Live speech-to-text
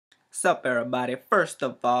Sup everybody, first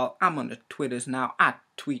of all, I'm on the Twitters now, I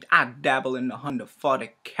tweet, I dabble in the 140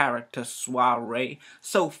 character soiree,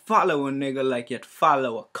 so follow a nigga like you'd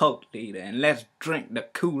follow a cult leader, and let's drink the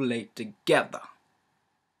Kool-Aid together.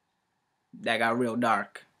 That got real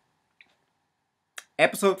dark.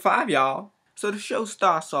 Episode 5, y'all. So the show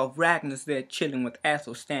starts off, Ragnar's there chilling with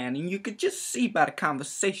Athelstan, and you could just see by the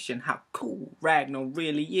conversation how cool Ragnar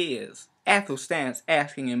really is. Athelstan's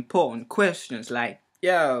asking important questions like,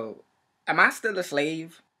 yo, am I still a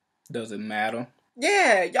slave? Does it matter?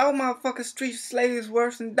 Yeah, y'all motherfuckers treat slaves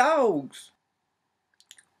worse than dogs.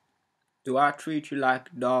 Do I treat you like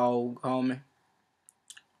a dog, homie?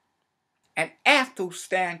 And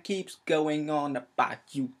Athelstan keeps going on about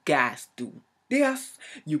you guys do this,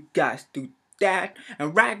 you guys do that,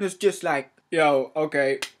 and Ragnar's just like, yo,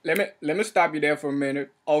 okay, let me stop you there for a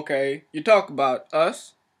minute. Okay, you talk about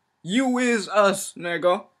us. You is us,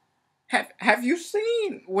 nigga. Have you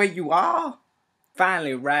seen where you are?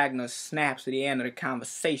 Finally, Ragnar snaps at the end of the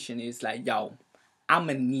conversation. He's like, yo,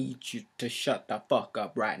 I'ma need you to shut the fuck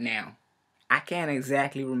up right now. I can't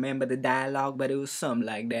exactly remember the dialogue, but it was something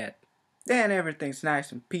like that. Then everything's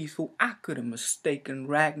nice and peaceful. I could have mistaken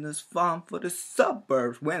Ragnar's farm for the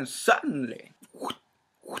suburbs when suddenly...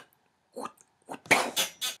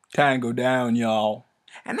 Tango down, y'all.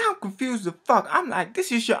 And I'm confused as fuck. I'm like,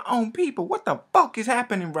 this is your own people. What the fuck is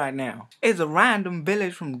happening right now? Is a random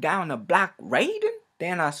village from down the block raiding?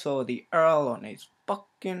 Then I saw the Earl on his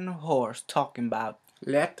fucking horse talking about,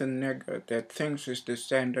 let the nigga that thinks he's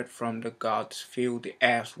descended from the gods feel the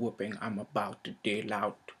ass whooping I'm about to deal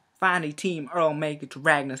out. Finally, Team Earl make it to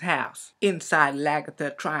Ragnar's house. Inside,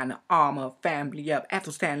 Lagertha trying to arm her family up.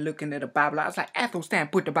 Athelstan looking at the Bible. I was like,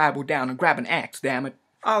 Athelstan, put the Bible down and grab an axe, damn it.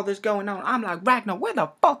 All this going on, I'm like, Ragnar, where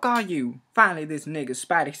the fuck are you? Finally, this nigga's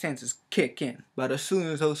spidey senses kick in. But as soon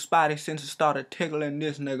as those spidey senses started tickling,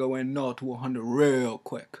 this nigga went north to 100 real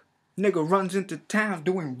quick. Nigga runs into town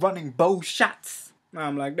doing running bow shots.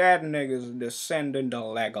 I'm like, that nigga's descending to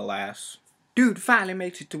Legolas. Dude finally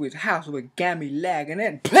makes it to his house with gammy lag and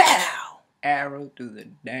then POW! Arrow to the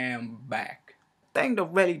damn back. The thing that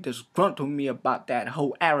really disgruntled me about that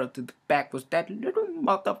whole arrow to the back was that little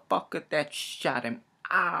motherfucker that shot him.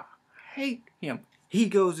 I hate him. He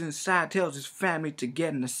goes inside, tells his family to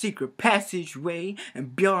get in a secret passageway,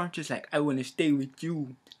 and Bjorn just like, I wanna stay with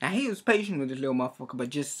you. Now he was patient with this little motherfucker, but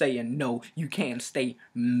just saying no, you can't stay.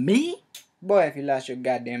 Me? Boy, if you lost your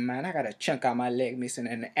goddamn mind, I got a chunk out my leg missing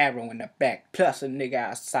and an arrow in the back, plus a nigga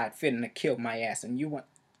outside fitting to kill my ass, and you want...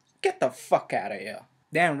 Get the fuck out of here.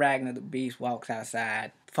 Then Ragnar the Beast walks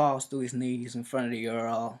outside, falls to his knees in front of the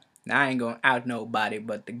Earl. Now I ain't gonna out nobody,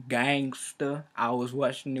 but the gangster I was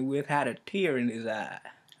watching it with had a tear in his eye.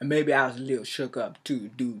 And maybe I was a little shook up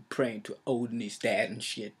too, dude praying to Odin his dad and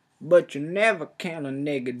shit. But you never count a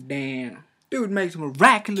nigga down. Dude makes a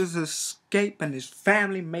miraculous escape and his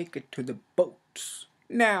family make it to the boats.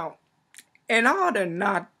 Now, in order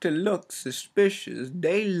not to look suspicious,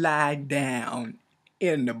 they lie down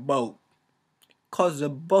in the boat. 'Cause a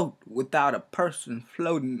boat without a person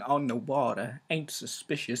floating on the water ain't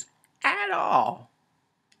suspicious at all.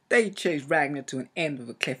 They chase Ragnar to an end of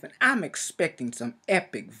a cliff and I'm expecting some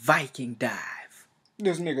epic Viking dive.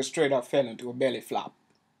 This nigga straight up fell into a belly flop.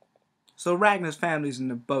 So Ragnar's family's in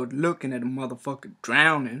the boat looking at a motherfucker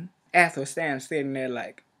drowning. Athelstan's sitting there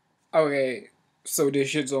like, okay, so this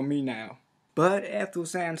shit's on me now. But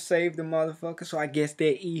Athelstan saved the motherfucker, so I guess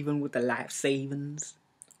they're even with the life savings.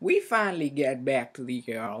 We finally get back to the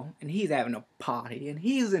Earl, and he's having a party, and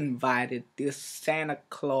he's invited this Santa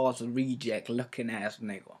Claus reject looking ass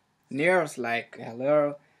nigga. And the Earl's like,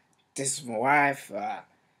 hello, this is my wife,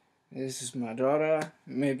 this is my daughter,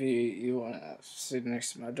 maybe you wanna sit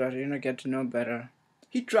next to my daughter, get to know better.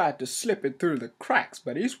 He tried to slip it through the cracks,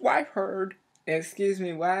 but his wife heard. Excuse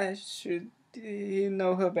me, why should he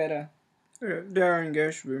know her better? They're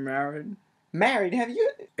engaged to be married. Married, have you?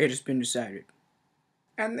 It has been decided.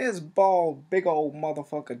 And this bald, big old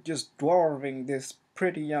motherfucker just dwarfing this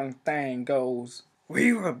pretty young thing goes,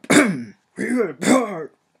 we were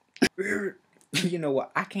apart. You know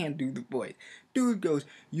what, I can't do the voice. Dude goes,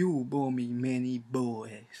 you bore me many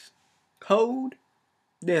boys. Code?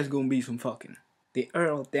 There's gonna be some fucking. The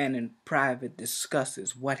Earl then in private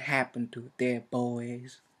discusses what happened to their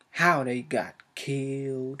boys, how they got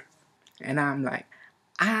killed. And I'm like,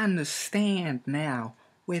 I understand now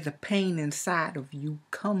where the pain inside of you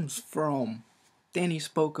comes from. Then he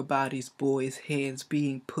spoke about his boys' heads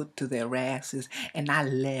being put to their asses, and I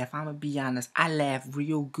laughed. I'm gonna be honest, I laughed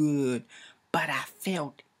real good, but I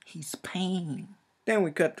felt his pain. Then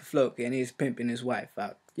we cut to Floki and he's pimping his wife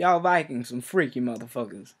out. Y'all Vikings some freaky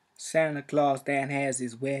motherfuckers. Santa Claus then has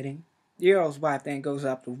his wedding. The Earl's wife then goes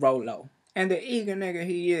up to Rolo. And the eager nigga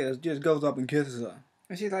he is just goes up and kisses her.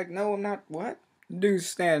 And she's like, no, I'm not, what? Dude's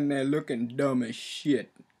standing there looking dumb as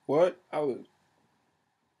shit. What? I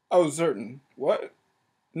was certain. What?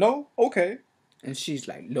 No? Okay. And she's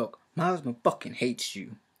like, look, my husband fucking hates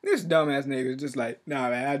you. This dumbass nigga is just like, nah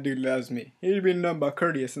man, that dude loves me. He's been nothing but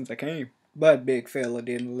courteous since I came. But big fella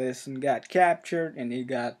didn't listen, got captured, and he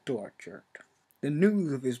got tortured. The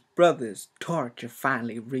news of his brother's torture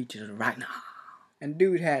finally reaches Ragnar. And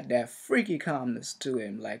dude had that freaky calmness to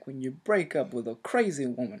him, like when you break up with a crazy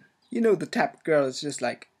woman. You know the type of girl that's just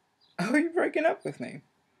like, oh, you breaking up with me?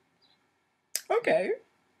 Okay.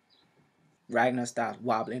 Ragnar starts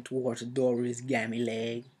wobbling towards the door with his gammy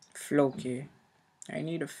leg. Floki, I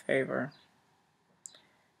need a favor.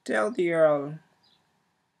 Tell the Earl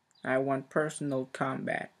I want personal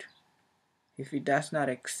combat. If he does not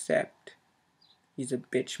accept, he's a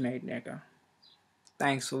bitch-made nigga.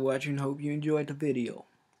 Thanks for watching, hope you enjoyed the video.